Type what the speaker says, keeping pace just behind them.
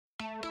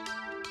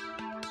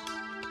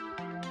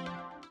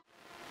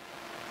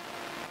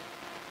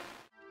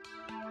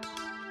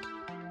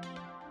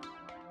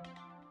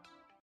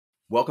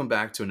Welcome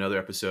back to another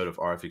episode of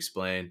RF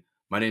Explain.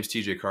 My name is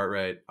TJ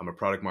Cartwright. I'm a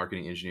product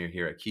marketing engineer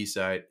here at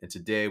Keysight, and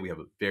today we have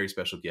a very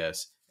special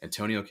guest,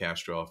 Antonio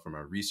Castro from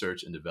our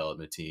research and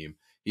development team.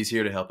 He's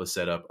here to help us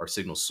set up our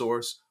signal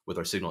source with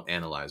our signal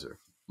analyzer.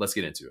 Let's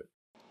get into it.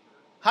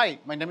 Hi,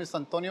 my name is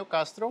Antonio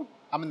Castro.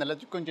 I'm an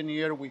electrical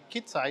engineer with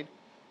Keysight,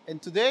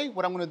 and today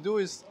what I'm going to do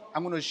is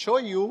I'm going to show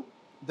you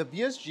the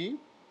VXG.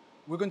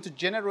 We're going to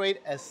generate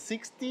a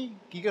 60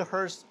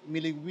 gigahertz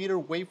millimeter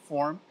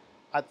waveform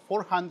at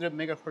 400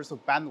 megahertz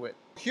of bandwidth.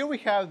 Here we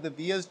have the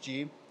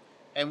VXG,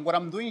 and what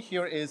I'm doing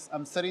here is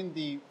I'm setting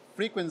the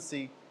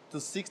frequency to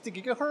 60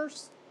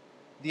 gigahertz.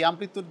 The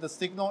amplitude of the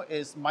signal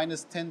is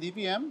minus 10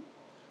 dBm.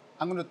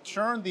 I'm going to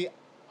turn the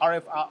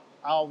RF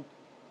out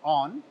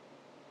on.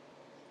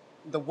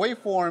 The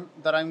waveform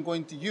that I'm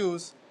going to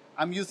use,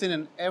 I'm using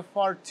an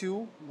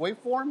FR2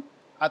 waveform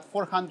at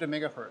 400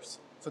 megahertz.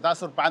 So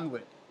that's our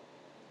bandwidth.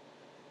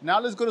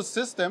 Now let's go to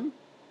System,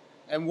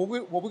 and what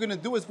we're going to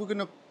do is we're going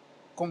to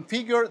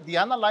configure the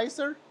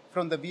analyzer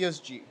from the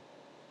VXG.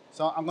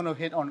 So I'm going to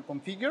hit on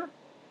Configure.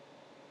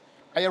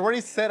 I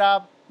already set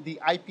up the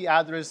IP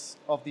address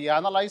of the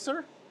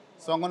analyzer,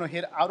 so I'm going to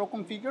hit Auto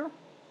Configure.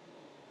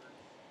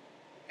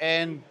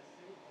 And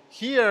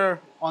here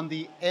on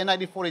the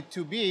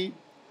N9042B,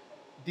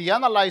 the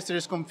analyzer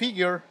is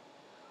configured,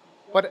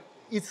 but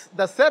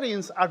the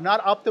settings are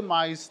not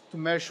optimized to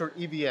measure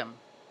EVM.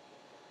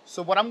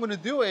 So what I'm going to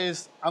do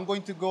is I'm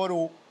going to go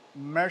to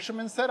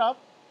Measurement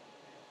Setup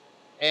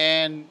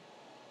and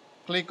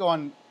click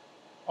on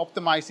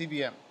Optimize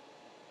EVM.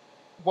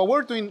 What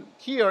we're doing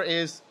here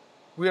is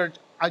we are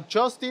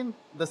adjusting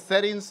the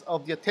settings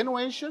of the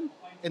attenuation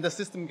and the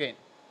system gain.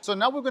 So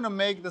now we're going to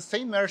make the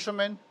same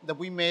measurement that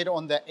we made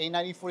on the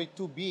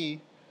A9042B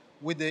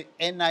with the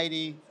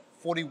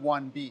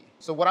N9041B.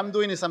 So what I'm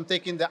doing is I'm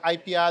taking the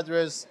IP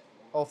address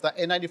of the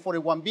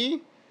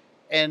N9041B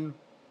and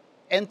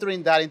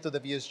entering that into the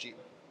VXG.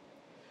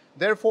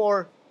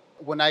 Therefore,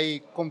 when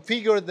I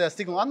configure the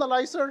signal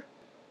analyzer,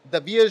 the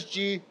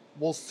VXG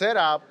will set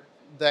up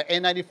the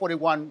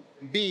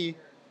N9041B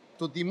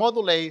to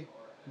demodulate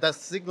the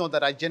signal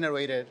that I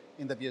generated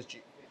in the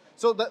VXG.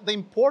 So the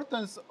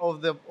importance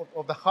of the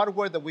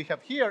hardware that we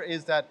have here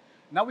is that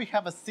now we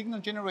have a signal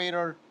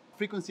generator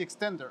frequency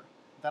extender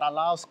that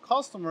allows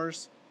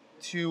customers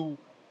to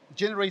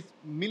generate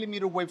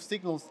millimeter wave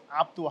signals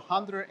up to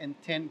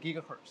 110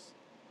 gigahertz.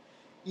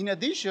 In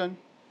addition,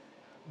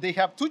 they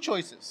have two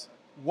choices.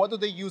 What do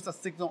they use as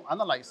signal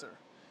analyzer?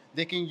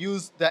 They can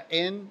use the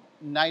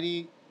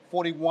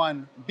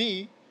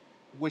N9041B,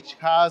 which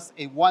has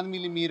a 1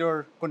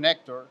 millimeter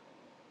connector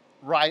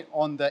right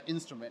on the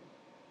instrument.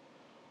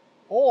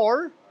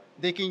 Or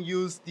they can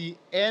use the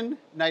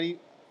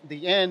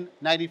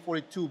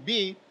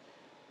N9042B,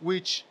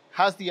 which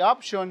has the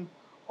option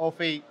of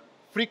a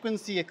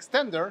frequency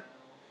extender.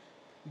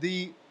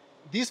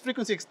 This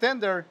frequency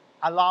extender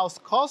allows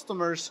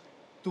customers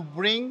to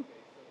bring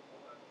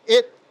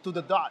it to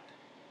the dot,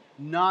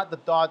 not the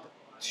dot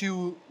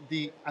to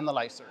the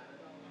analyzer.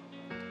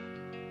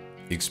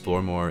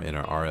 Explore more in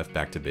our RF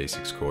Back to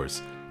Basics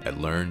course at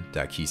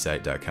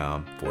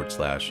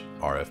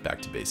learn.keysight.com/RF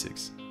Back to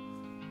Basics.